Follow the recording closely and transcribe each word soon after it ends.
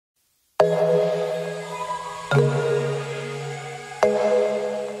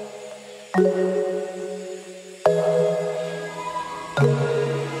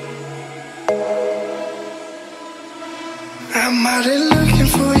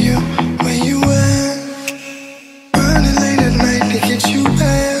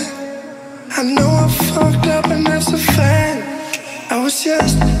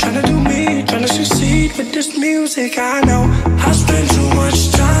music, I know. I spend too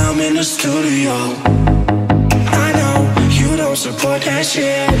much time in the studio. I know you don't support that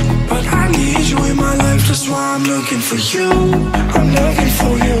shit, but I need you in my life, that's why I'm looking for you. I'm looking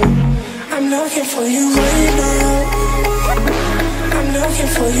for you. I'm looking for you right now. I'm looking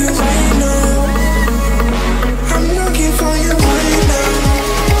for you right now. I'm looking for you right now.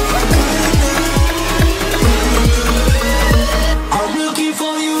 I'm looking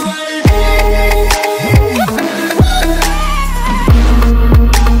for you right now.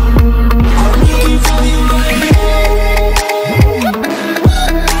 I'm looking for you right now.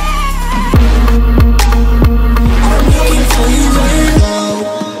 I'm looking for you right now.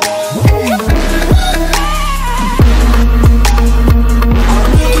 I'm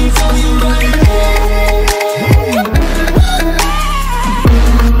looking for you right now.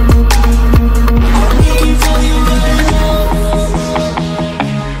 I'm looking for you right now.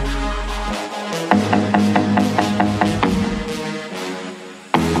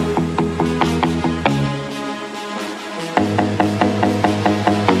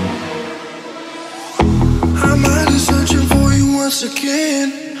 I'm out here searching for you once again,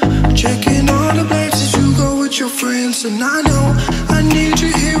 checking all the places you go with your friends. And I know I need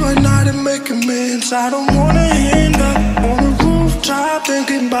you here right now to make amends. I don't wanna end up on the rooftop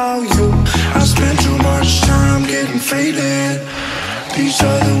thinking about you. I spend too much time getting faded. These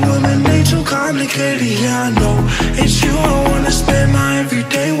other women, they too complicated. Yeah, I know it's you I wanna spend my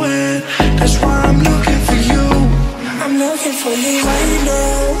everyday with. That's why I'm looking for you. I'm looking for you right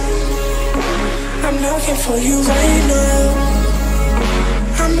now. I'm looking for you right now.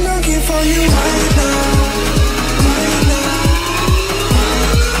 I'm looking for you right now.